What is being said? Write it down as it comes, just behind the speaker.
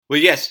Well,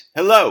 yes,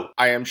 hello,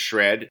 I am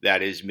Shred,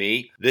 that is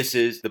me. This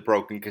is the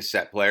Broken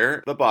Cassette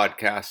Player, the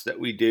podcast that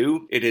we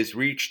do. It has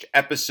reached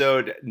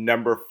episode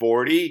number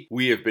 40.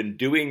 We have been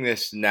doing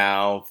this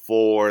now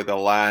for the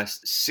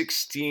last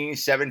 16,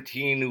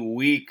 17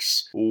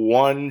 weeks,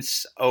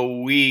 once a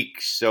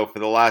week. So for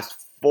the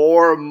last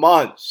 4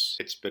 months,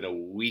 it's been a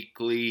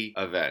weekly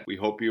event. We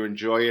hope you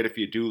enjoy it if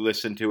you do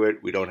listen to it.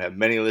 We don't have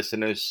many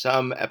listeners.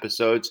 Some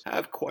episodes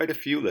have quite a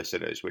few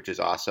listeners, which is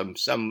awesome.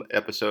 Some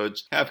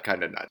episodes have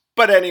kind of none.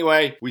 But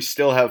anyway, we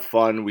still have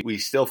fun. We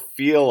still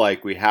feel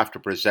like we have to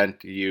present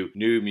to you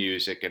new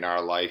music in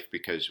our life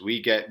because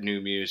we get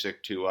new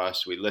music to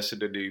us. We listen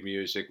to new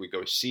music. We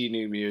go see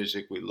new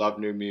music. We love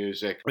new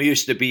music. We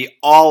used to be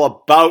all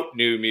about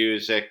new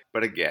music.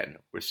 But again,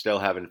 we're still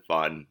having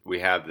fun. We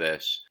have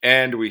this.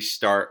 And we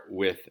start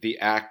with the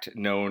act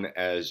known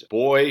as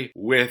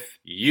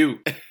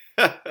BoyWithUke.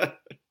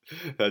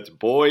 That's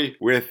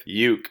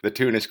BoyWithUke. The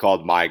tune is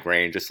called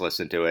Migraine. Just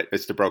listen to it.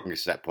 It's the Broken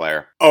Cassette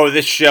Player. Oh,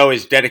 this show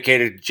is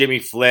dedicated to Jimmy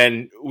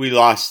Flynn. We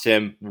lost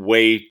him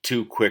way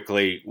too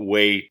quickly,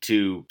 way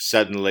too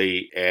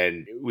suddenly,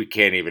 and we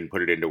can't even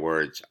put it into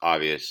words,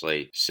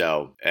 obviously.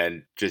 So,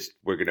 and just,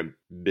 we're going to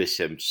miss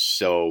him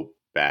so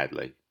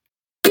badly.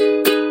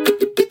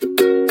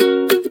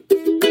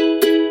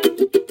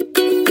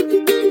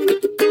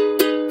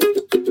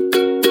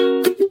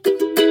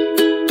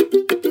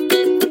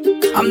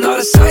 I'm not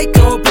a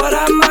psycho, but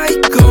I might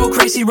go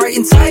crazy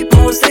writing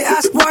typos. They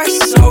ask why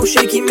so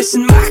shaky,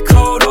 missing my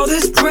code. All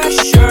this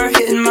pressure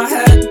hitting my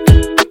head.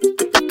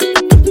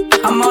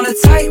 I'm on a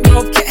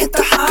tightrope, can't hit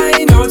the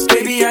high notes.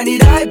 Baby, I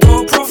need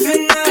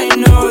ibuprofen. I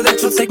know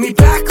that you'll take me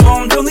back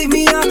home. Don't leave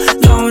me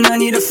alone, I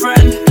need a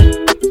friend.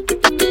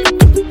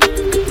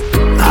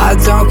 I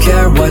don't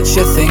care what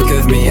you think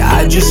of me,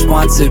 I just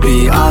want to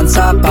be on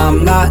top.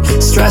 I'm not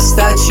stressed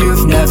that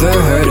you've never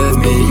heard of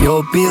me.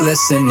 You'll be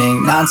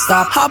listening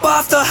non-stop. Hop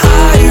off the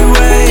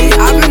highway,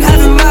 I've been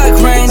having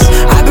migraines.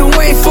 I've been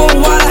waiting for a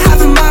while to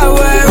have it my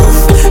way.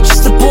 Oof,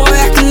 just a boy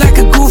acting like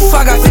a goof.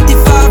 I got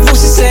 55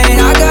 voices saying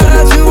I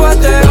gotta do what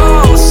they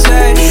all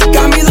say.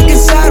 Got me looking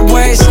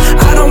sideways,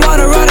 I don't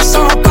wanna write a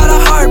song about a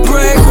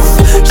heartbreak.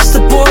 Oof, just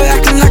a boy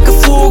acting like a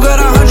fool. Got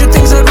 100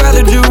 things I'd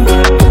rather do.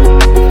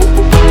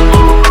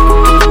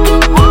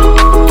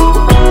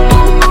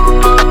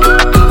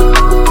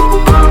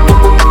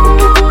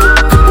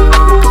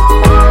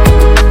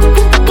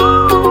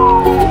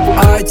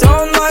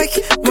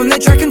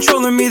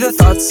 The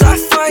thoughts I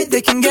fight,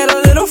 they can get a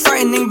little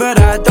frightening, but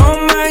I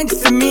don't mind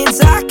if it means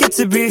I get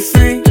to be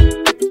free.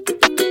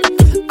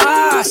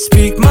 I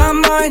speak my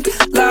mind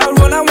loud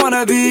when I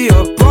wanna be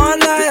up all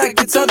night. I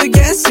can tell they're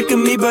getting sick of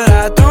me, but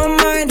I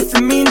don't mind if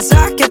it means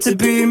I get to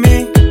be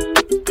me.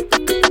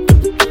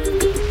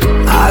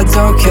 I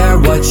don't care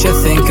what you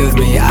think of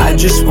me, I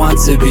just want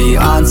to be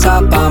on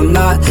top. I'm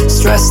not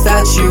stressed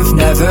that you've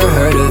never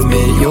heard of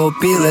me. You'll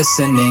be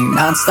listening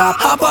non-stop.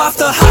 Hop off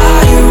the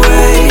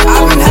highway,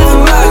 I've been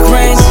having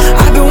migraines.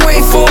 I've been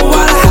waiting for a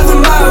while to have it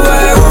my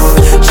way.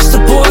 Oof, just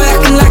a boy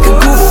acting like a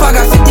goof. I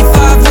got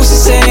 55 voices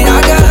saying I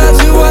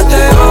gotta do what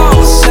they all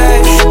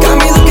say. Got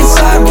me looking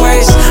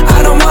sideways,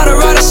 I don't wanna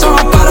write a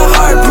song about a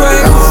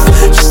heartbreak.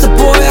 Oof, just a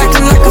boy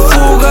acting like a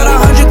fool. Got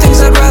 100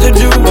 things I'd rather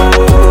do.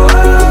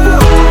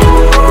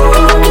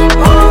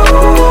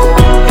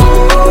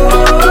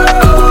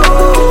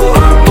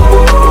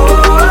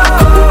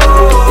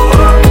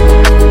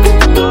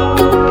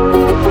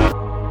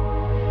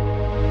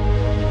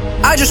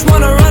 I just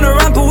wanna run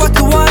around, but what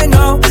do I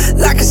know?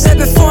 Like I said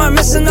before, I'm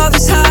missing all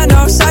these high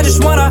notes. I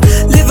just wanna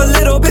live a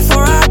little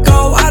before I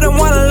go. I don't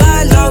wanna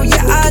lie low,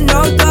 yeah I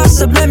know the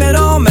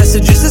subliminal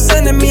messages they're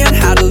sending me on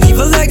how to leave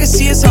a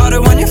legacy. It's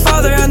harder when you're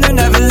father and they're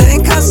never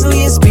letting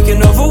constantly. And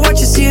speaking over what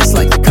you see, it's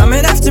like they're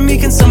coming after me.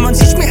 Can someone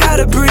teach me how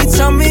to breathe?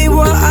 Tell me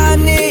what I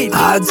need.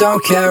 I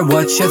don't care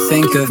what you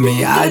think of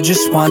me, I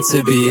just want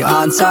to be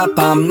on top.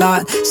 I'm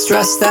not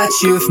stressed that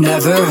you've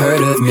never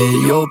heard of me.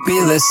 You'll be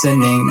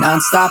listening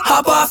non-stop.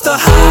 Hop off the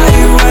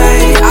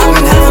highway, I've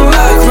been having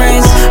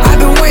migraines. I've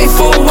been waiting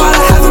for a while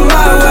to have it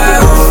my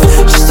way.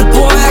 Oof, just a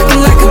boy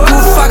acting like a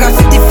goof. I got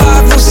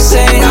 55 voices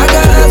saying I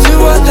gotta do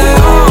what they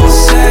all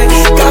say.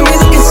 Got me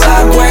looking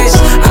sideways,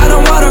 I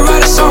don't wanna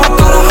write a song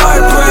about a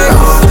heartbreak.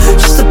 Oof,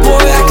 just a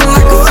boy acting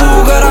like a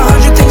fool. Got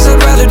 100 things I'd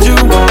rather do.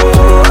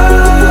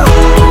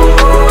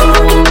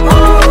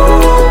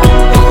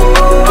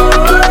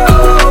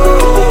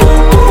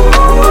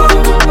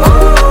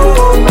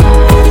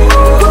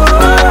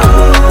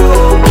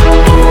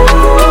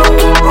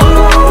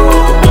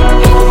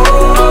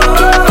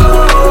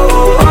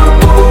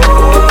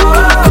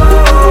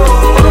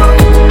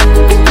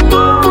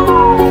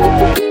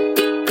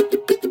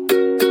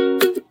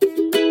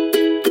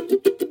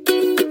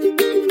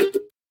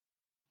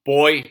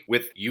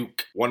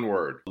 BoyWithUke, one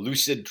word.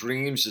 Lucid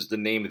Dreams is the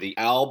name of the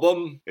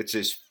album. It's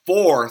his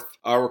fourth,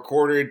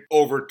 recorded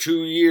over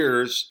 2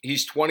 years.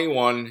 He's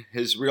 21.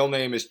 His real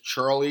name is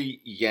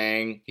Charlie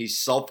Yang. He's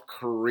South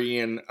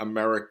Korean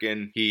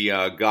American. He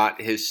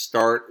got his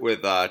start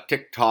with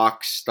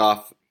TikTok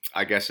stuff.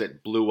 I guess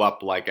it blew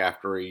up like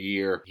after a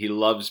year. He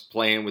loves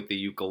playing with the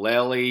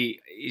ukulele.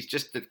 He's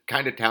just a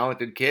kind of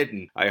talented kid,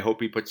 and I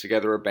hope he puts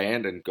together a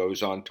band and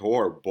goes on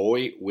tour.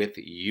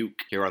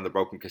 BoyWithUke here on the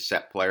Broken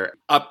Cassette Player.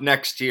 Up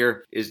next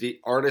here is the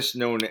artist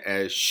known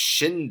as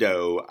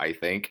Shndo, I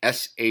think,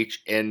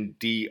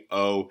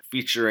 Shndo,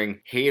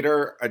 featuring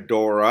Hadar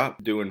Adora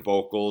doing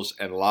vocals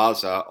and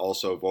Laza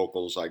also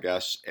vocals, I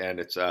guess, and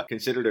it's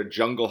considered a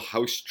jungle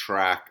house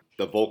track.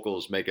 The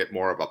vocals make it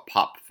more of a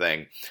pop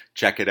thing.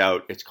 Check it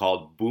out. It's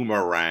called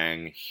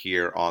Boomerang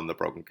here on the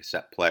Broken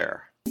Cassette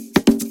Player.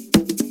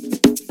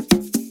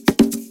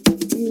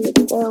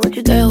 Girl, what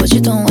you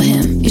doing with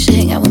him? You should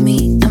hang out with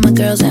me and my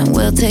girls and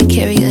we'll take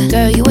care of you.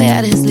 Girl, you way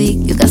out of his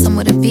league. You got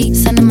somewhere to be.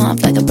 Send him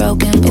off like a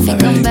broken boomerang. If he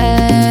come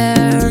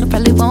back,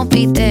 probably won't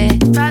be there.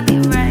 Probably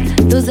right.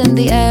 Losing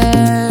the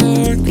air.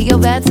 Be your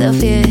bad self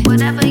here.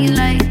 Whatever you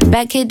like.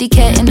 Bad kitty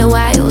cat in the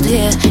wild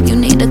here. You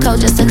need a coat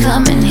just to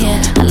come in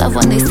here. I love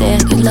when they stare.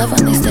 You love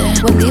when they stare.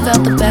 We'll leave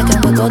out the back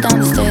and we'll go down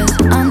the stairs.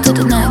 On to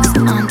the next.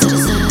 On to the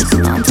sex.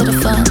 On to the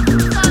fun.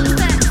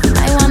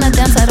 I wanna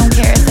dance. I don't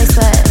care if they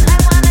sweat.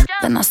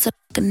 Then I'll sit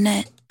a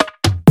net.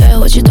 Girl,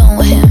 what you doing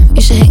with him?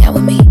 You should hang out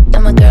with me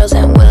and my girls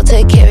and we'll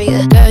take care of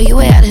you. Girl, you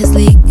way out of his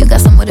league. You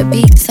got somewhere to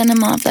be. Send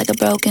him off like a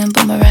broken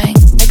boomerang.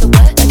 Like a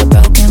what? Like a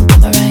broken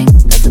boomerang.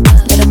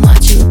 Let him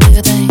watch you do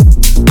your thing.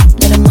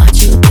 Let him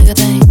watch you do your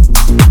thing.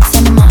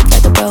 Send him off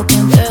like a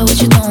broken. Girl, what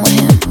you doing with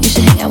him? You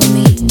should hang out with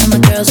me and my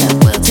girls and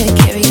we'll take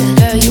care of you.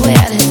 Girl, you way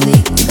out of his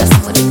league. You got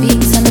somewhere to be.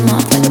 Send him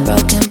off like a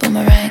broken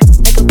boomerang.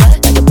 Like a what?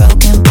 Like a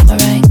broken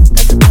boomerang.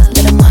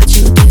 Let him watch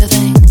you do your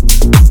thing.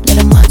 Let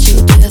him watch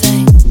you do your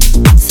thing.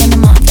 Send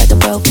him off like a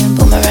broken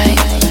boomerang.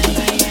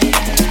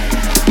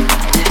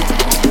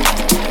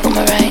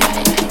 Boomerang.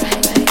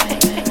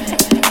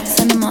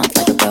 Send him off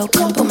like a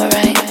broken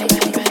boomerang.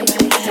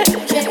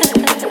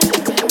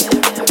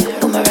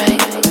 Boomerang.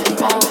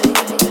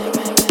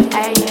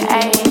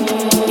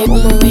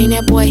 Boomerang,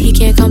 that boy, he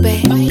can't come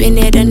back. Been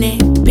there, done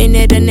that, been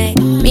there, done that.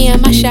 Me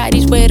and my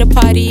shawty's where the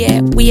party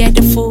at. We at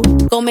the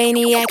food, go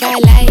maniac, I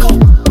like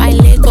my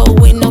liquor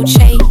with no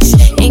chase.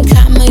 In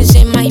commas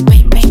in my bank.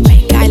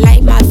 I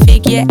like my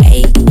figure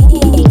 8.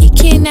 You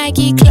cannot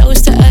get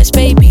close to us,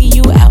 baby,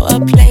 you out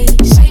of place.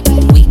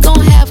 We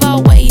gon' have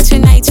our way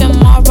tonight,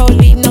 tomorrow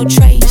leave no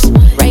trace.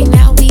 Right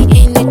now we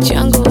in the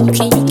jungle,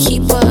 can you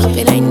keep up?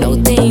 It ain't no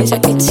things I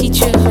can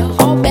teach you.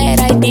 All bad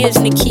ideas,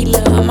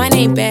 Nikila. My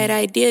name bad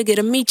idea, get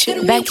a meet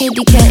you. Back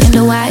kitty cat in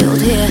the wild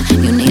here.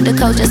 You need a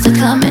coat just to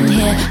come in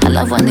here. I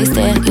love when they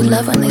stare, you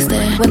love when they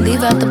stare. We'll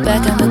leave out the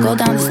back and we'll go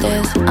down the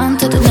stairs. On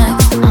to the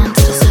next, on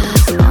to the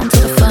sex, on to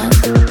the fun.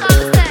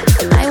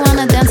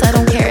 I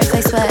don't care if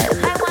they sweat.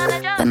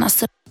 Then I'll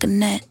sit a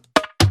net.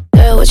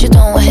 Girl, what you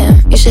doing with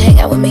him? You should hang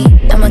out with me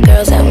and my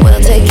girls and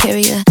we'll take care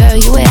of you. Girl,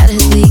 you way out of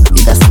his league.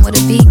 You got somewhere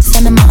to be.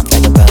 Send him off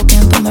like a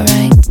broken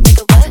boomerang. Like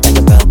a what? Like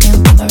a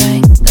broken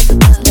boomerang.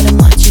 Let him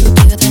watch you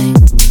do your thing.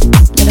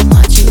 Let him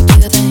watch you do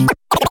your thing.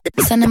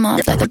 Send him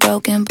off like a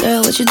broken.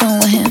 Girl, what you doing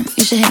with him?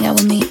 You should hang out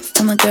with me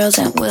and my girls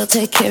and we'll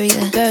take care of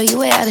you. Girl, you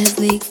way out of his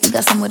league. You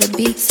got somewhere to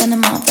be. Send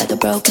him off like a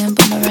broken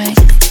boomerang.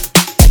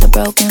 Like a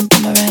broken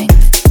boomerang.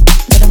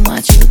 Let him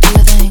watch you do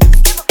your thing.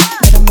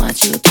 Let him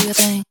watch you do your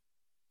thing.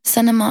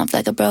 Send him off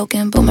like a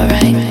broken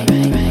boomerang.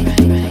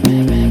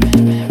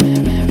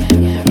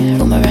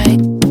 Boomerang.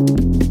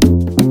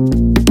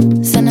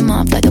 Send him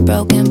off like a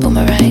broken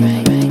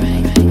boomerang.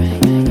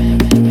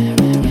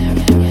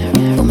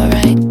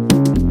 Boomerang.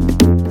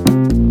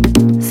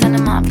 Send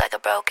him off like a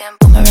broken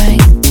boomerang.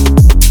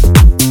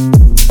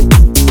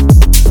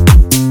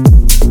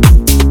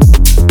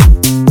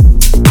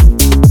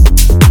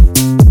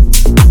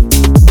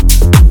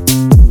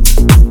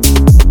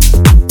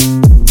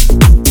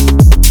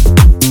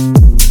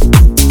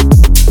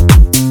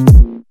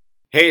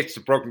 Hey, it's the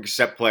Broken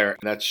Cassette Player,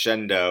 and that's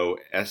Shndo,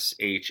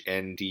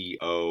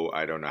 Shndo.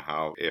 I don't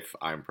know if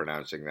I'm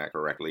pronouncing that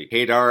correctly.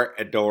 Hadar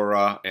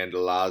Adora and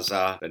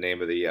Laza, the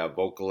name of the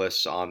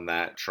vocalists on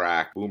that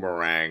track.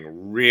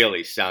 Boomerang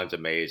really sounds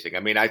amazing.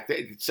 I mean,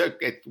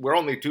 we're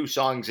only 2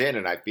 songs in,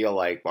 and I feel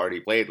like I've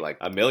already played like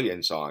a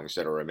million songs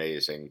that are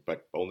amazing,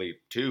 but only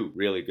 2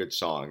 really good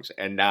songs.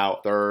 And now,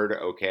 third,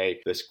 okay,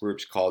 this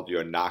group's called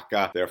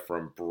Yonaka. They're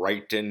from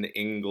Brighton,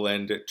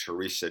 England.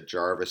 Teresa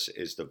Jarvis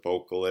is the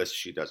vocalist.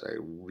 She does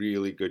a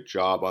really good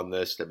job on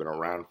this. They've been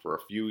around for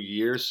a few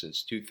years,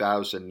 since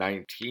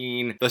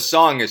 2019. The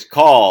song is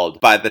called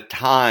By the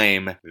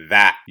Time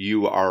That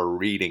You Are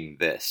Reading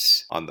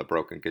This on the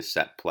Broken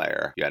Cassette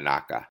Player,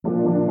 Yonaka.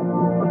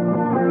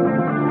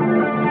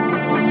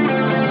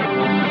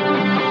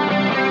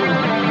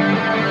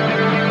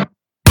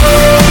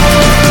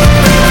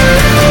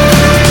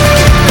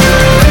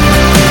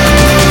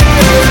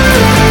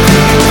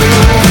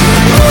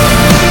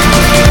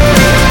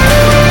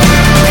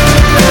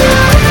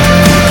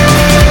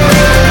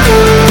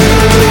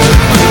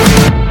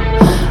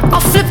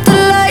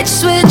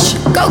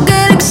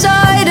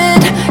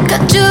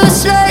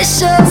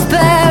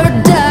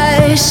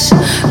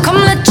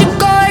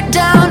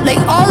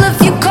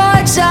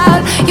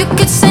 You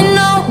could say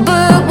no,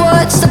 but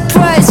what's the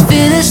price?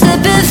 Feel it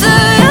slipping through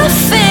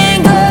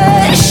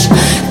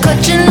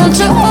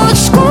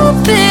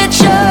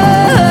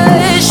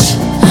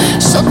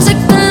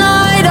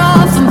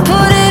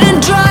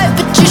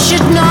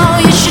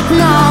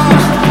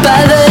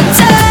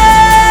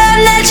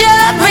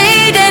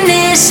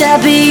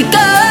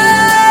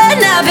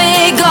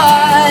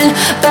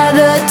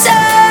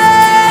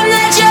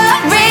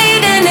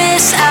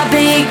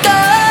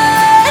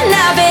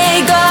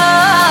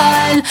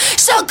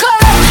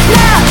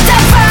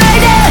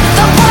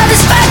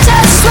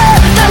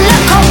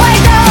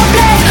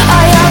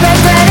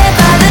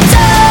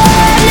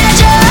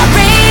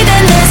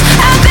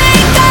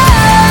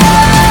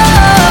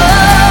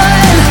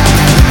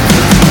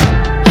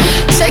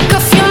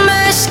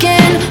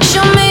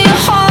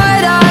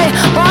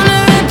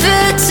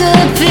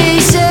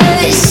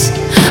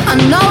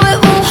know it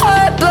will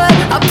hurt, but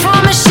I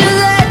promise you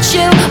that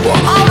you will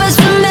always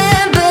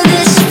remember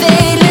this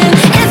feeling.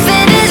 If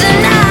it isn't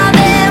now,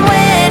 then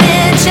when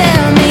it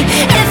tell me.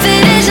 If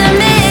it isn't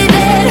me,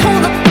 then who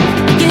the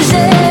f*** is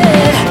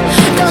it?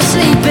 Don't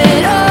sleep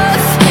it off,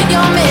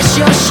 you'll miss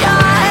your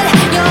shot,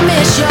 you'll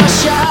miss your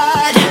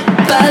shot.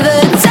 By the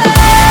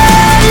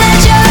time that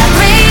you're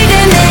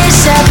reading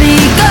this, I'll be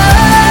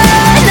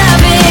gone,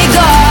 I'll be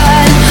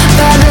gone.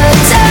 By the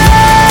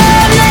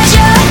time that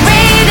you're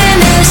reading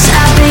this,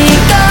 I'll be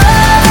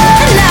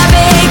gone, I'll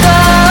be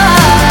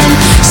gone.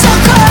 So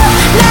cold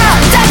now,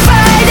 that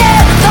Friday,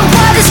 the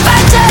world is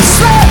about to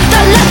sway.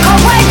 Don't look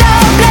away,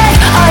 don't blink,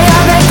 oh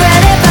you'll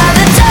regret it. By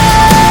the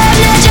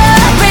time that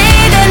you're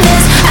reading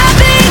this, I'll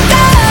be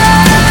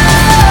gone.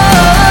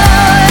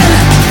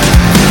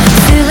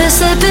 Feel it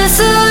slipping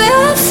through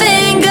your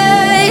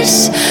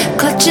fingers,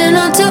 clutching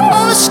onto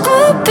old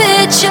school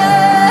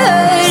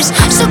pictures.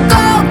 So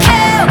go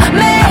kill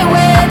me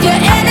with your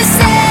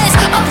innocence,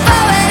 or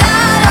throw it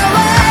all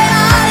away,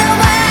 all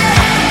away.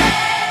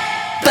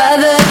 By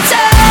the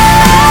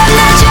time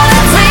that you're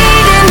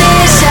reading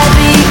this, I'll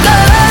be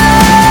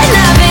gone,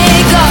 I'll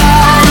be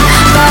gone.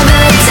 By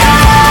the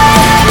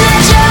time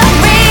that you're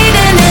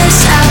reading this,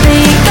 I'll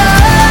be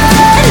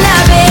gone,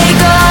 I'll be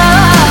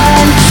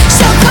gone.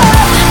 So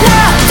cold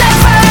now, that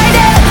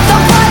Friday, the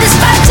world is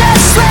about to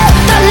sway.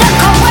 Don't look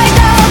away,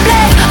 don't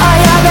blink, oh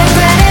you'll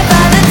regret it.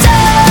 By the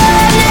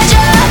time that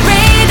you're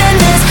reading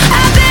this,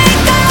 I'll be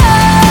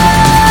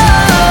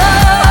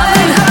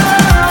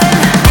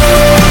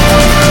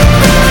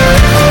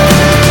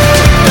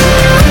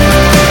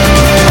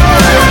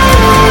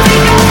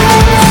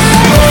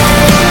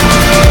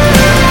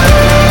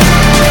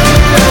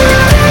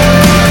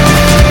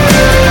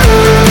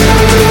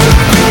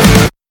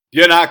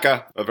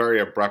Yonaka, a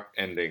very abrupt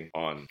ending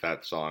on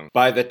that song.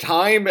 By the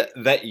time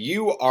that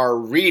you are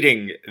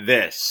reading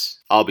this,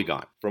 I'll be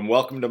gone. From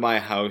Welcome to My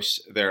House,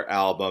 their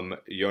album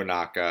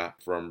Yonaka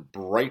from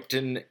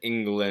Brighton,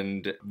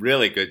 England.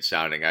 Really good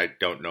sounding. I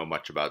don't know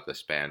much about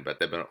this band, but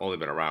they've only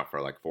been around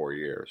for like 4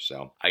 years.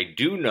 So I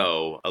do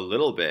know a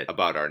little bit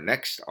about our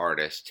next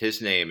artist.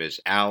 His name is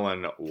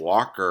Alan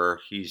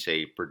Walker. He's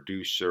a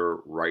producer,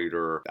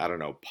 writer, I don't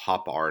know,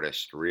 pop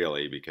artist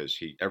really, because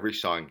every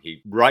song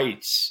he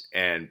writes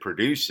and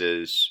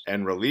produces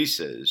and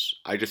releases,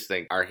 I just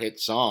think are hit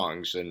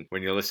songs. And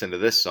when you listen to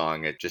this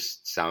song, it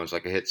just sounds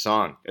like a hit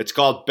song. It's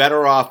called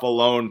Better Off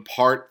Alone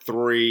Part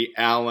 3,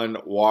 Alan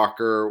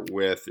Walker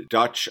with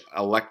Dutch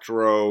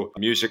electro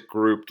music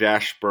group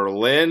Dash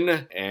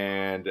Berlin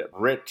and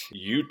Brit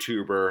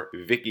YouTuber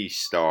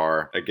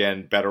Vikkistar.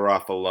 Again, Better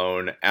Off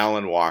Alone,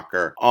 Alan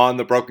Walker on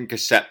the Broken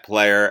Cassette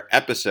Player,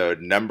 episode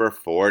number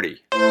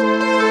 40.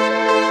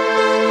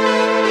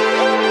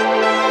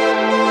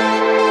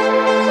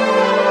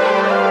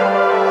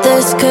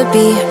 This could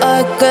be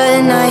a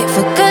good night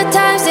for good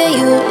times, and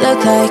you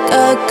look like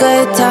a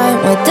good time.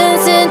 We're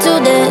dancing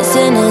to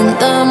dancing in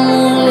the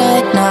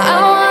moonlight. Now I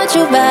want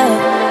you back.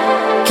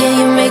 Can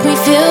you make me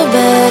feel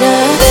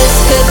better? This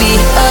could be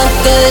a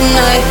good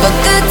night for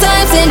good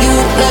times, and you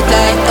look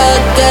like a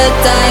good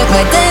time.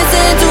 We're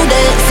dancing to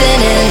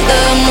dancing in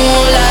the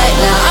moonlight.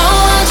 Now I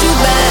want you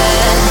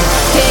back.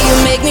 Can you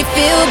make me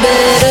feel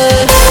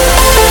better?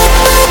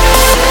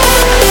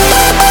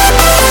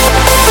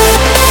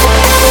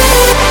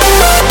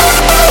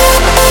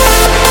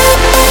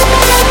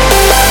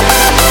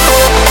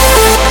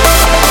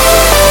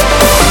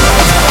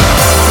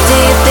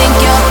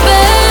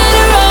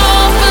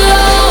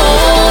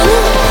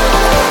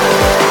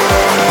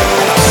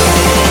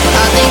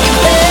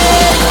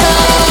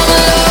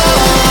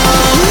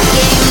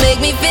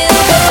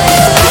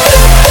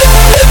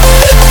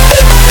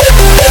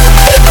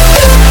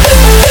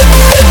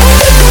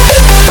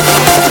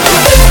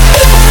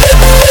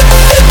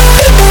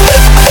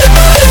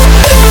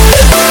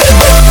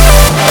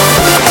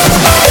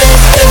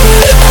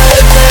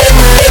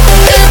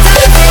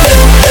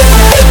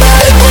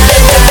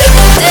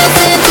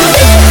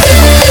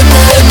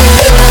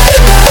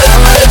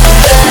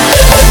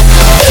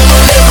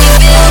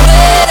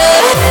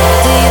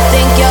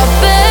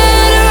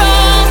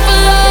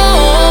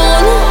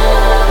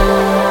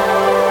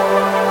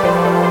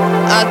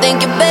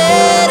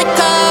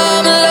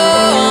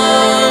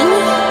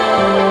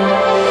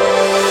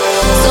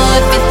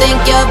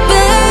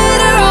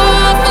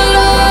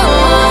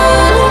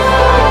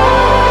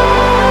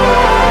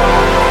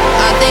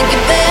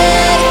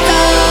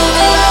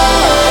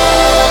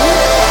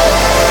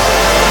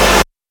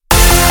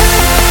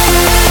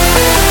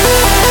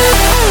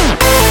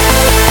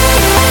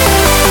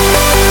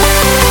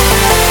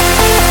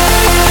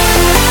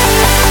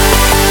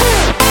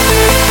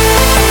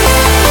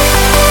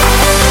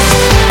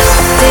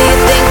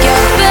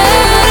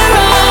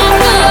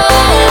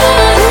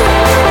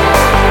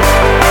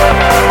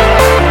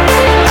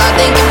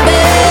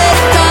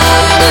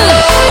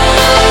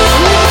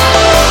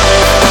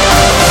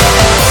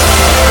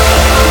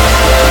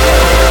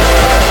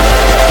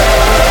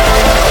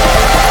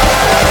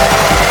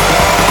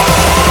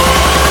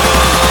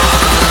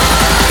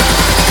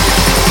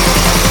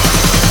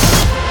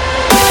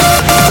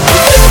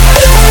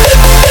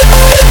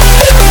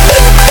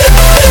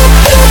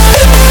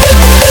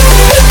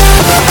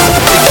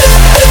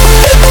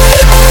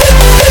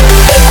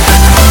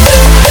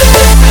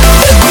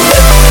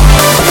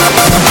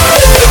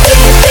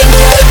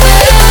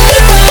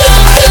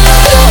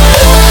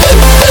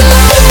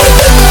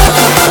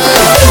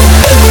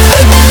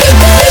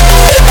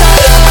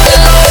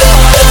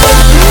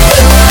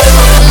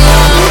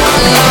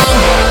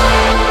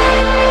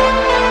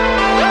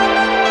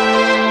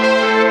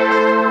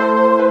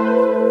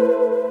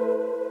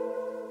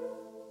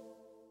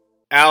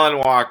 Alan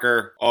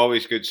Walker,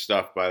 always good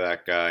stuff by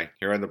that guy.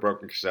 Here on the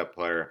Broken Cassette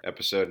Player,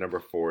 episode number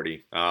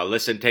 40.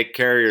 Listen, take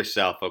care of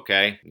yourself,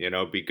 okay?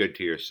 Be good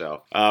to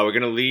yourself. We're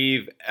going to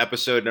leave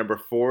episode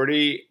number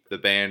 40, the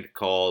band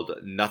called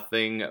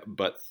Nothing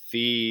But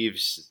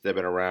Thieves. They've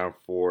been around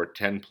for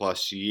 10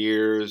 plus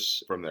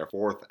years from their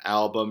fourth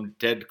album,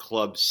 Dead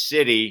Club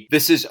City.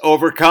 This is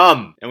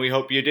Overcome, and we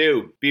hope you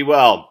do. Be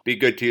well. Be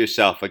good to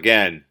yourself.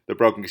 Again, the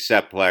Broken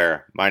Cassette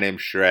Player. My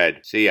name's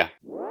Shred. See ya.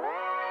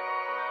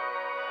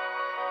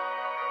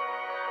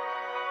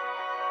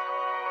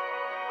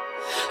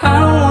 I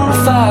don't wanna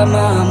fight,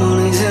 my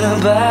money's in a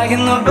bag in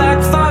the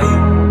back for you.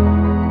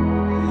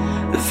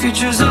 The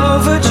future's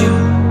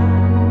overdue,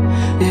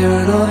 yeah,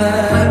 I know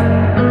that.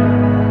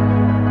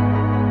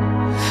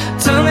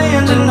 Turn the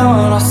engine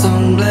on, our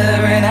song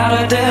blaring out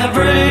a dead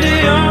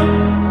radio,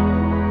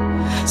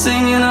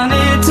 singing I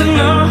need to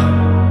know,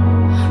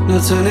 no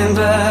turning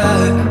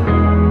back.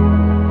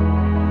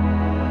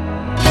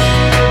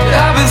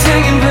 I've been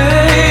thinking,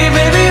 babe,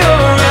 maybe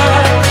you're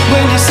right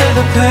when you say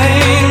the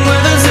pain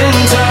weathers in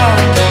time.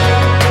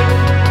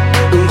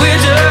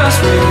 We're just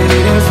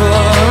waiting for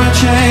a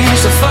change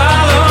to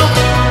follow.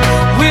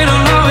 We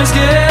don't always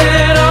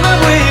get all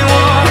that we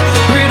want.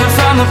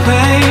 Redefine the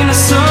pain to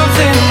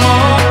something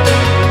more.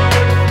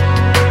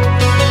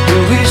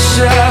 We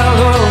shall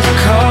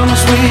overcome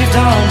as we've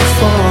done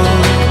before.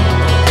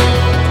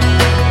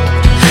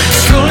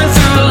 Scrolling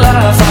through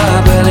life,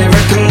 I barely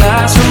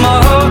recognize from my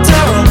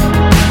hotel room.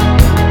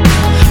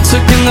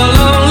 Took in the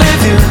lonely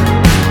view,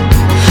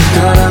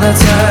 got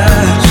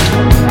unattached.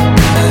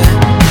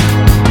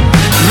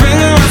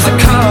 Ringer with the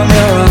calm,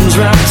 your arms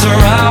wrapped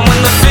around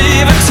when the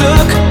fever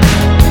took.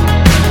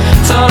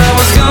 Thought I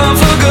was gone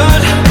for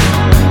good,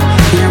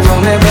 you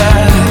brought me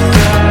back.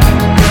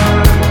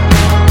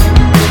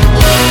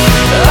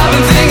 I've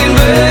been thinking,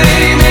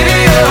 babe, maybe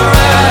you're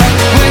right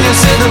when you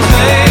said the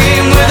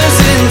pain with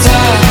us in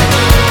time.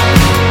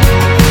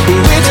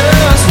 We're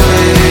just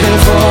waiting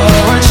for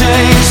a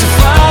change to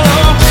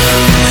follow.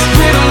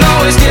 We don't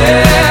always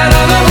get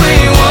all that we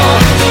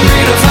want.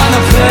 Redefine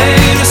the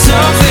pain to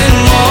something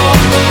more.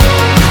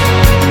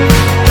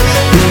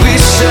 We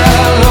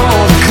shall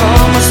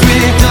overcome as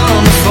we've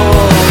done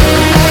before.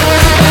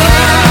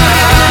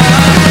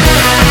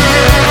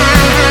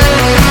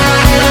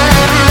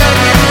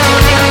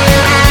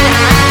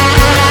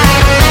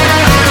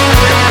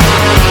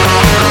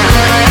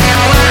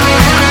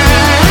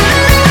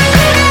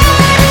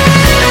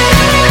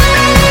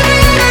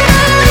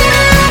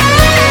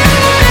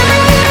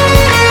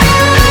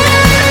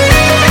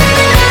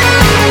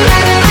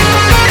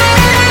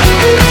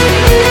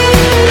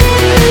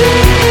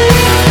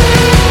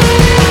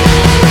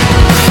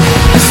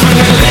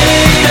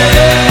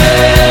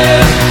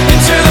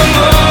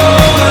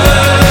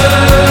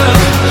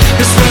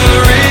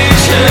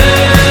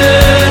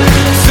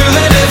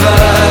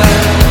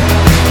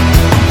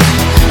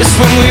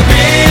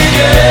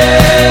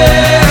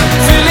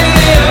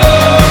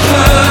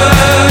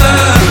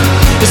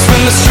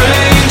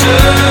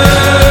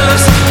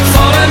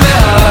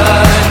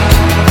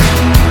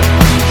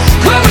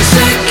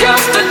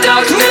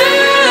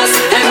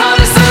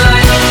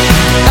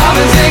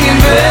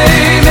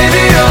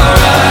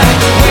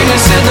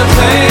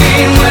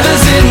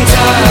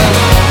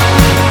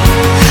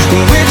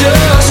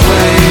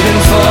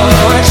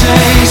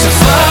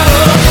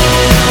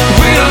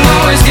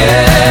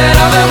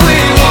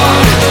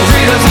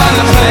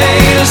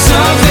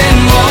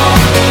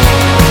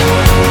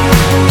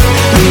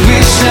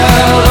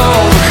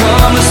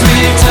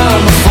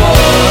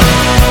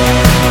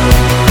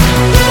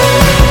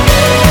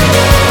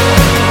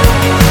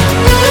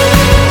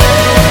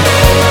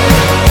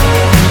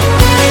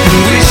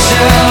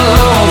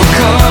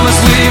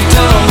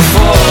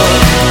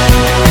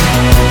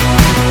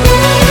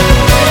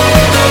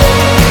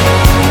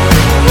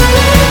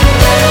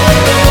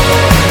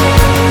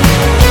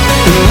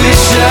 We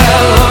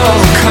shall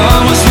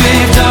overcome.